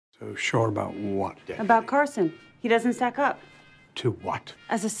So sure about what, Deputy? About Carson. He doesn't stack up. To what?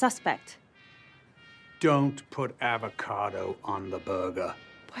 As a suspect. Don't put avocado on the burger.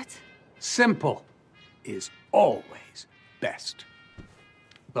 What? Simple is always best.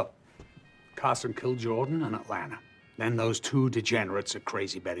 Look, Carson killed Jordan in Atlanta. Then those two degenerates at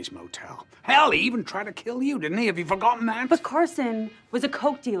Crazy Betty's motel. Hell, he even tried to kill you, didn't he? Have you forgotten that? But Carson was a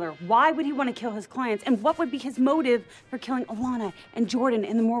coke dealer. Why would he want to kill his clients? And what would be his motive for killing Alana and Jordan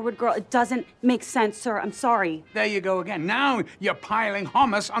and the Morwood girl? It doesn't make sense, sir. I'm sorry. There you go again. Now you're piling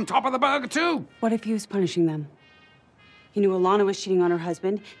hummus on top of the burger, too. What if he was punishing them? He knew Alana was cheating on her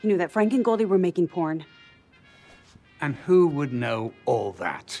husband. He knew that Frank and Goldie were making porn. And who would know all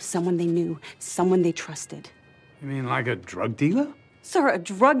that? Someone they knew. Someone they trusted. You mean like a drug dealer? Sir, a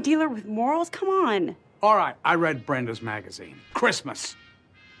drug dealer with morals? Come on. All right, I read Brenda's magazine. Christmas.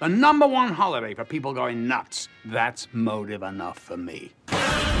 The #1 holiday for people going nuts. That's motive enough for me.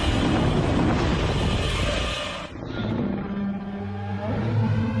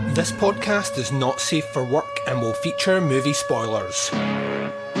 This podcast is not safe for work and will feature movie spoilers.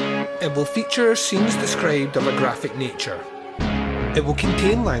 It will feature scenes described of a graphic nature. It will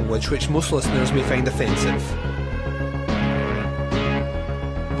contain language which most listeners may find offensive.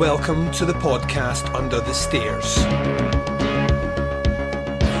 Welcome to the podcast Under the Stairs.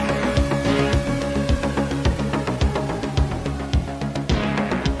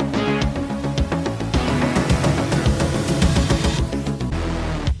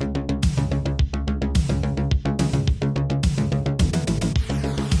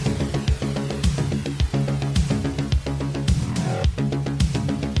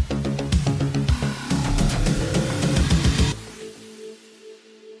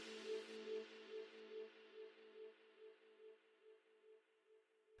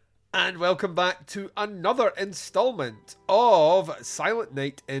 And welcome back to another installment of Silent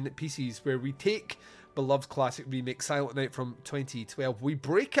Night in Pieces, where we take beloved classic remake Silent Night from 2012. We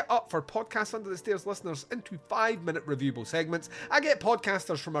break it up for Podcast Under the Stairs listeners into 5-minute reviewable segments. I get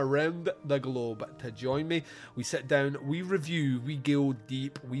podcasters from around the globe to join me. We sit down, we review, we go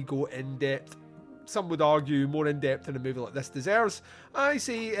deep, we go in depth. Some would argue more in-depth than a movie like this deserves. I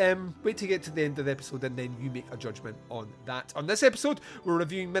say wait to get to the end of the episode and then you make a judgment on that. On this episode, we're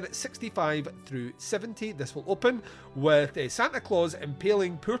reviewing minutes 65 through 70. This will open with Santa Claus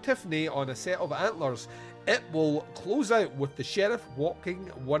impaling poor Tiffany on a set of antlers. It will close out with the sheriff walking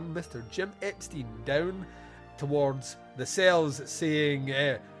one Mr. Jim Epstein down towards the cells saying,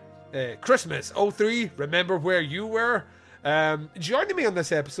 Christmas, 03, remember where you were? Joining me on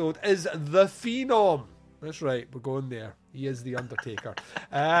this episode is the Phenom. That's right, we're going there. He is the Undertaker.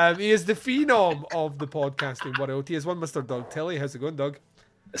 He is the Phenom of the podcasting world. He is one Mr. Doug Tilley. How's it going, Doug?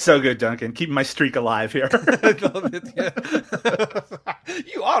 So good, Duncan. Keeping my streak alive here.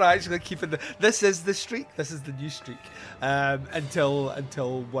 You are actually keeping this is the streak. This is the new streak.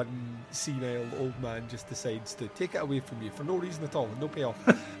 Until one senile old man just decides to take it away from you for no reason at all, no payoff.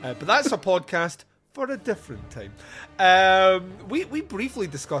 But that's a podcast for a different time. We briefly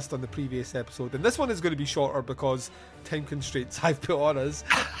discussed on the previous episode, and this one is going to be shorter because time constraints I've put on us.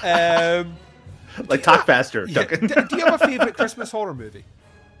 Talk faster, Duncan. Do you have a favourite Christmas horror movie?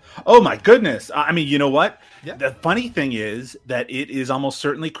 Oh my goodness. I mean, you know what? Yeah. The funny thing is that it is almost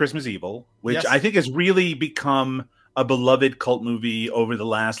certainly Christmas Evil, which Yes. I think has really become a beloved cult movie over the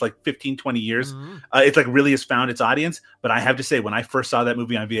last 15, 20 years. Mm-hmm. It's really has found its audience. But I have to say, when I first saw that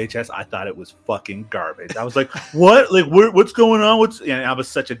movie on VHS, I thought it was fucking garbage. I was like, what? What's going on? I was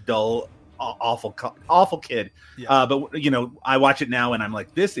such a dull, awful kid. Yeah. But I watch it now and I'm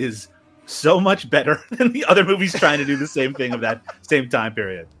like, this is so much better than the other movies trying to do the same thing of that same time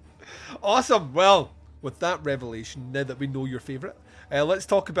period. Awesome. Well, with that revelation, now that we know your favourite, let's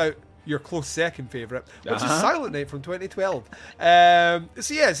talk about your close second favourite, which is Silent Night from 2012.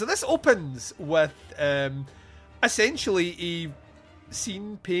 So this opens with essentially a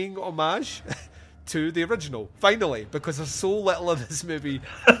scene paying homage to the original, finally, because there's so little of this movie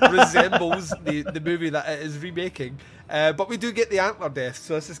resembles the movie that it is remaking. But we do get the antler death,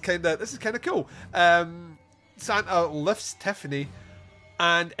 so this is kind of cool. Santa lifts Tiffany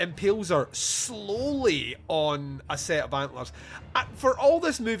and impales her slowly on a set of antlers. For all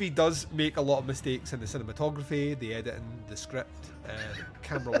this movie does make a lot of mistakes in the cinematography, the editing, the script,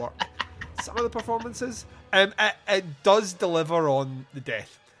 camera work, some of the performances. It does deliver on the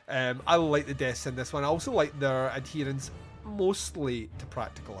death. I like the deaths in this one. I also like their adherence mostly to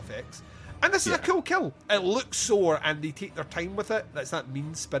practical effects. And this is a cool kill. It looks sore, and they take their time with it. That's that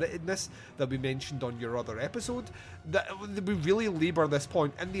mean-spiritedness that we mentioned on your other episode. That we really labour this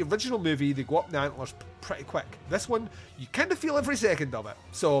point. In the original movie, they go up the antlers pretty quick. This one, you kind of feel every second of it.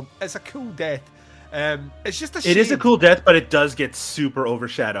 So it's a cool death. It's just a shame. It is a cool death, but it does get super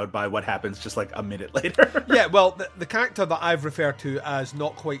overshadowed by what happens just like a minute later. Yeah, well, the character that I've referred to as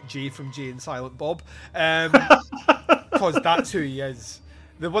Not Quite Jay from Jay and Silent Bob, because that's who he is.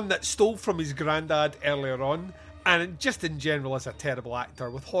 The one that stole from his granddad earlier on, and just in general is a terrible actor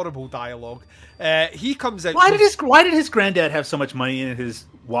with horrible dialogue. He comes out... Why did his granddad have so much money in his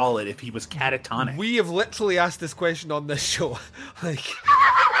wallet if he was catatonic? We have literally asked this question on this show. Like,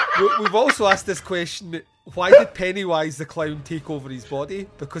 we've also asked this question, why did Pennywise the clown take over his body?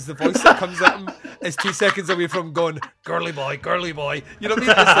 Because the voice that comes at him is 2 seconds away from going, girly boy, girly boy. You know what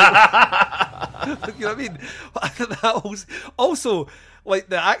I mean? Like, you know what I mean? Also, like,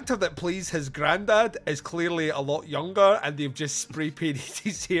 the actor that plays his granddad is clearly a lot younger, and they've just spray painted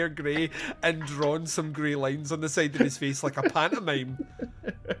his hair grey and drawn some grey lines on the side of his face like a pantomime,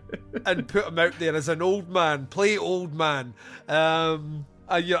 and put him out there as an old man. Play old man. I'm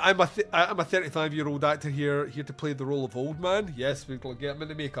a 35-year-old actor here to play the role of old man. Yes, we're gonna get him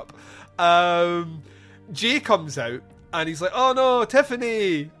into makeup. Jay comes out and he's like, "Oh no,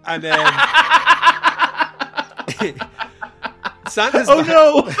 Tiffany!" And then Santa's oh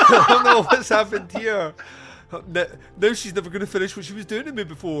no! Oh no, what's happened here? Now she's never going to finish what she was doing to me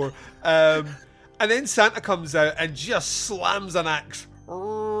before. And then Santa comes out and just slams an axe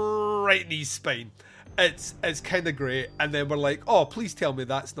right in his spine. It's kind of great. And then we're like, oh, please tell me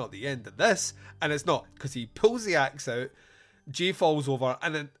that's not the end of this. And it's not, because he pulls the axe out, Jay falls over,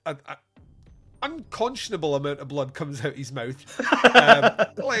 and then an unconscionable amount of blood comes out his mouth.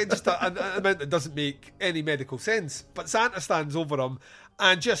 Like just an amount that doesn't make any medical sense. But Santa stands over him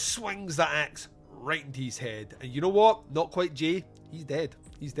and just swings the axe right into his head. And you know what? Not quite Jay. He's dead.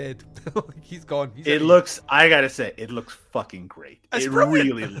 He's dead. He's gone. I gotta say, it looks fucking great. It's it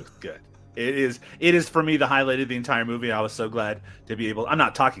brilliant. Really looks good. It is for me the highlight of the entire movie. I was so glad to be able. I'm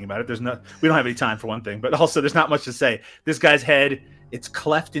not talking about it. We don't have any time for one thing, but also there's not much to say. This guy's head, it's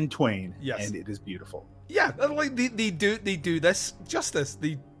cleft in twain, yes, and it is beautiful. Yeah, like they do this justice.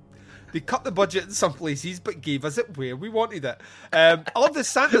 They cut the budget in some places, but gave us it where we wanted it. I love that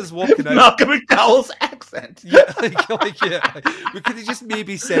Santa's walking out. Malcolm McDowell's accent. Yeah, we could have just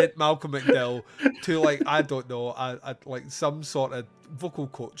maybe sent Malcolm McDowell to, like, I don't know, like some sort of vocal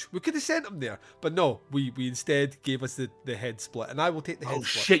coach. We could have sent him there, but no, we instead gave us the head split, and I will take the head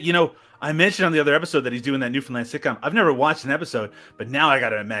split. Shit, I mentioned on the other episode that he's doing that Newfoundland sitcom. I've never watched an episode, but now I got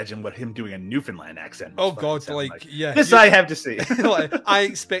to imagine what him doing a Newfoundland accent. Oh God, yeah. This I have to see. I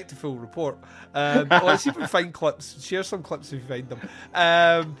expect a full report. Let's see if we find clips. Share some clips if you find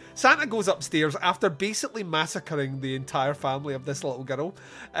them. Santa goes upstairs after basically massacring the entire family of this little girl,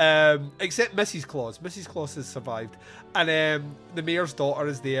 except Mrs. Claus. Mrs. Claus has survived. And the mayor's daughter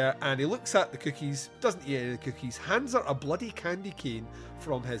is there, and he looks at the cookies, doesn't eat any of the cookies, hands her a bloody candy cane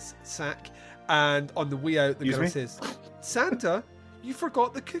from his sack, and on the way out, the girl says, "Santa, you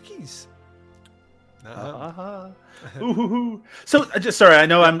forgot the cookies." Ooh. So, just sorry, I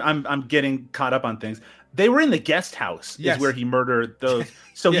know I'm getting caught up on things. They were in the guest house, yes, is where he murdered those.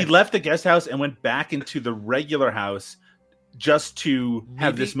 So yes, he left the guest house and went back into the regular house just to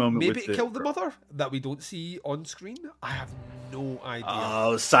have this moment. Maybe it killed the mother that we don't see on screen. I have no idea.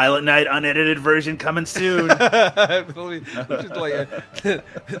 Oh, Silent Night unedited version coming soon. Which is like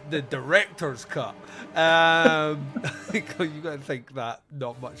the director's cut. You got to think that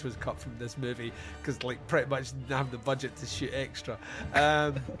not much was cut from this movie, because like pretty much didn't have the budget to shoot extra,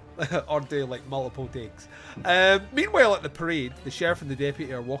 or do like multiple takes. Meanwhile, at the parade, the sheriff and the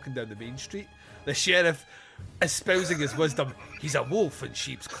deputy are walking down the main street. The sheriff, espousing his wisdom, he's a wolf in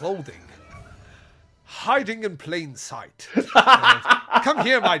sheep's clothing, hiding in plain sight. Come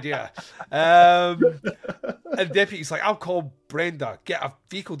here, my dear. And the deputy's like, I'll call Brenda, get a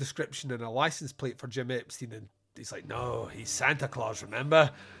vehicle description and a license plate for Jim Epstein. And he's like, no, he's Santa Claus, remember?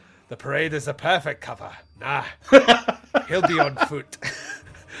 The parade is the perfect cover. Nah, he'll be on foot.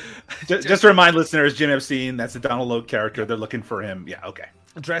 Just to remind listeners, Jim Epstein, that's the Donald Logue character. They're looking for him. Yeah, okay.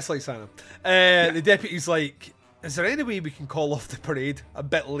 Dressed like Santa. The deputy's like, is there any way we can call off the parade? A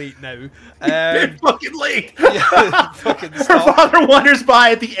bit late now. Bit fucking late. Yeah, fucking Her father wanders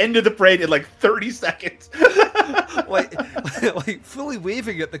by at the end of the parade in like 30 seconds. like fully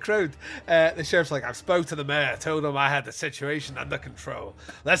waving at the crowd. The sheriff's like, I've spoke to the mayor, told him I had the situation under control.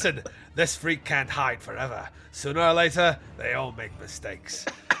 Listen, this freak can't hide forever. Sooner or later, they all make mistakes.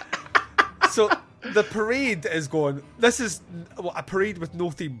 So the parade is going. This is a parade with no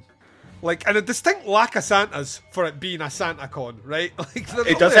theme. Like, and a distinct lack of Santas for it being a Santa con, right? Like,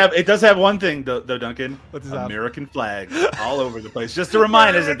 It does have one thing though, Duncan. What does that have? American flags all over the place, just to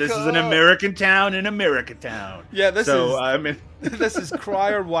remind us that this is an American town in America town. Yeah, this is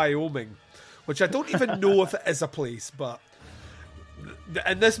Cryer, Wyoming, which I don't even know if it is a place, but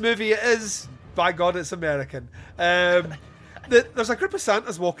in this movie it is. By God, it's American. There's a group of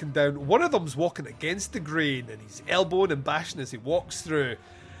Santas walking down. One of them's walking against the grain, and he's elbowing and bashing as he walks through.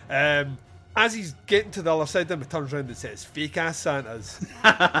 As he's getting to the other side of him, he turns around and says, "Fake ass Santas."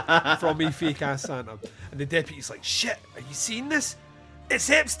 From me, fake ass Santa. And the deputy's like, "Shit, are you seeing this? It's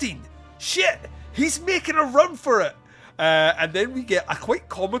Epstein. Shit, he's making a run for it." And then we get a quite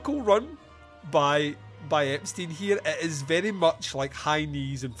comical run by Epstein here. It is very much like high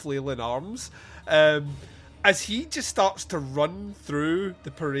knees and flailing arms. As he just starts to run through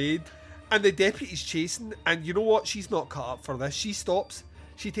the parade, and the deputy's chasing, and you know what? She's not cut up for this. She stops.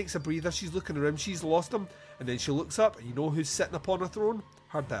 She takes a breather. She's looking around. She's lost him. And then she looks up, and you know who's sitting upon a throne?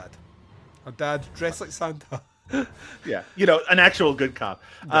 Her dad. Her dad, dressed like Santa. Yeah, an actual good cop.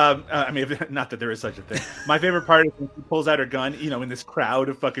 I mean, not that there is such a thing. My favorite part is when she pulls out her gun, in this crowd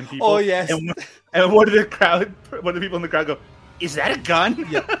of fucking people. Oh, yes. And what do the people in the crowd go, "Is that a gun?"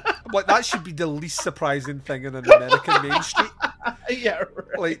 Yeah. Like, that should be the least surprising thing in an American Main Street. Yeah,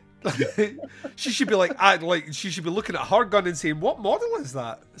 right. Like, she should be she should be looking at her gun and saying, "What model is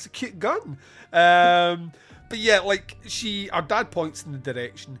that? It's a cute gun." But yeah, like, our dad points in the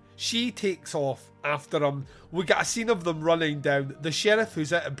direction. She takes off after him. We get a scene of them running down. The sheriff,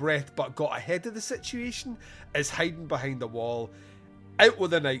 who's out of breath but got ahead of the situation, is hiding behind the wall, out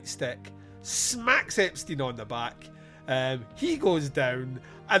with a nightstick, smacks Epstein on the back. He goes down,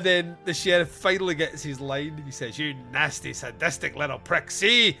 and then the sheriff finally gets his line. He says, "You nasty, sadistic little prick.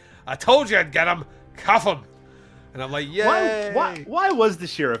 See, I told you I'd get him. Cuff him." And I'm like, "Yeah." Why was the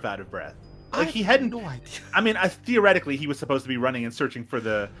sheriff out of breath? Like, he hadn't. No idea. I mean, theoretically, he was supposed to be running and searching for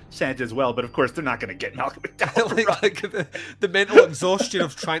the Santa as well, but of course, they're not going to get Malcolm McDowell. like the mental exhaustion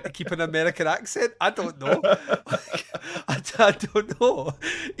of trying to keep an American accent. I don't know. I don't know.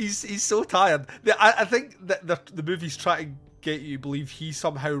 He's so tired. I think that the movie's trying to get you to believe he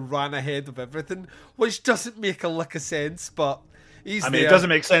somehow ran ahead of everything, which doesn't make a lick of sense, but. It doesn't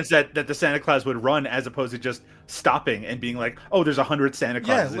make sense that the Santa Claus would run as opposed to just stopping and being like, "Oh, there's 100 Santa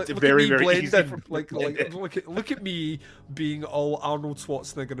Clauses." Yeah, it's very, very easy. Look at me being all Arnold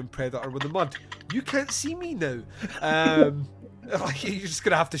Schwarzenegger and Predator with the mud. You can't see me now. You're just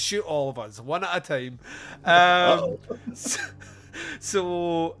gonna have to shoot all of us one at a time.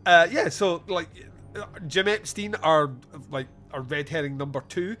 So Jim Epstein, our red herring number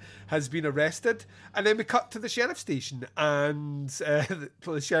 2, has been arrested, and then we cut to the sheriff station, and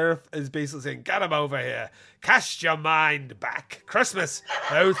the sheriff is basically saying, "Get him over here, cast your mind back, Christmas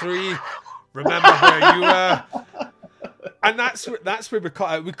 03, remember where you were." And that's where we cut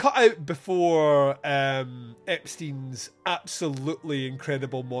out. We cut out before Epstein's absolutely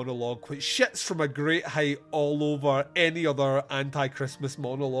incredible monologue, which shits from a great height all over any other anti-Christmas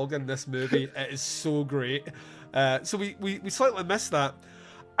monologue in this movie. It is so great. So we slightly missed that.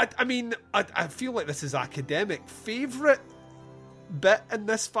 I feel like this is academic. Favourite bit in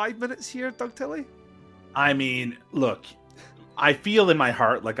this 5 minutes here, Doug Tilley? I mean, look, I feel in my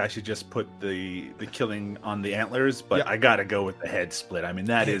heart like I should just put the killing on the antlers, but I gotta go with the head split. I mean,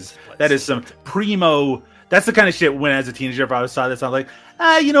 that is some primo. That's the kind of shit when, as a teenager, if I saw this, I'm like,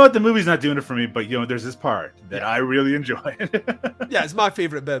 you know what, the movie's not doing it for me, but there's this part that I really enjoy. Yeah, it's my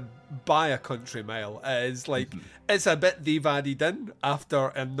favourite bit by a country mile. It's like, it's a bit they've added in after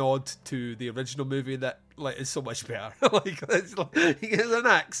a nod to the original movie that is so much better. He gets an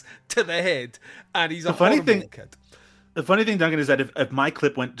axe to the head, and he's a horrible kid. The funny thing, Duncan, is that if my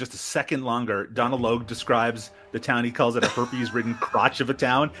clip went just a second longer, Donald Logue describes the town. He calls it a herpes-ridden crotch of a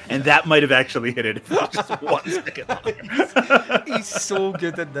town, and that might have actually hit it if it was just 1 second longer. He's so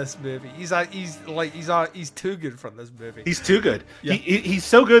good in this movie. He's too good for this movie. He's too good. Yeah. He's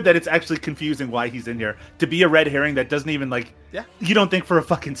so good that it's actually confusing why he's in here. To be a red herring that doesn't even you don't think for a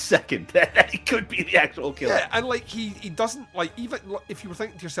fucking second that he could be the actual killer. Yeah, and he doesn't even if you were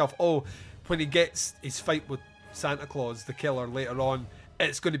thinking to yourself, oh, when he gets his fight with Santa Claus, the killer, later on,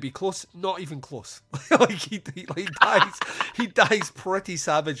 it's going to be close. Not even close. He dies pretty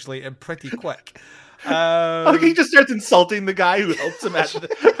savagely and pretty quick. He just starts insulting the guy who helps him and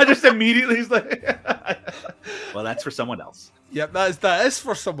just immediately he's like, "Well, that's for someone else." Yep, that is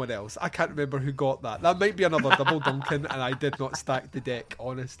for someone else. I can't remember who got that. That might be another double Duncan, and I did not stack the deck.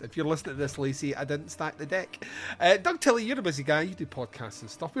 Honest, if you're listening to this, Lacey, I didn't stack the deck. Doug Tilley, you're a busy guy. You do podcasts and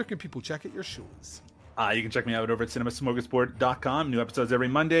stuff. Where can people check out your shows? You can check me out over at cinemasmorgasbord.com. New episodes every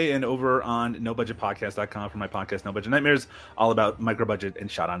Monday, and over on nobudgetpodcast.com for my podcast, No Budget Nightmares, all about micro-budget and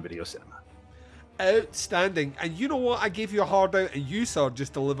shot-on video cinema. Outstanding. And you know what? I gave you a hard out, and you, sir,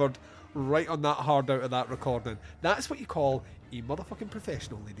 just delivered right on that hard out of that recording. That's what you call a motherfucking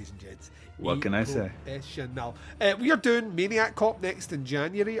professional, ladies and gents. What can I say? Professional. We are doing Maniac Cop next in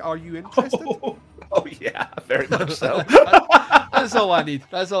January. Are you interested? Oh yeah, very much so. That's all I need.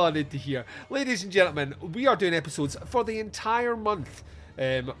 That's all I need to hear. Ladies and gentlemen, we are doing episodes for the entire month.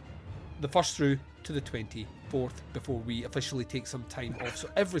 The 1st through to the 24th before we officially take some time off. So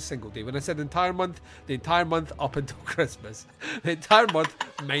every single day. When I said entire month, the entire month up until Christmas. The entire month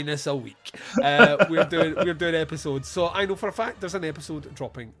minus a week. We're doing episodes. So I know for a fact there's an episode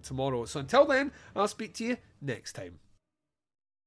dropping tomorrow. So until then, I'll speak to you next time.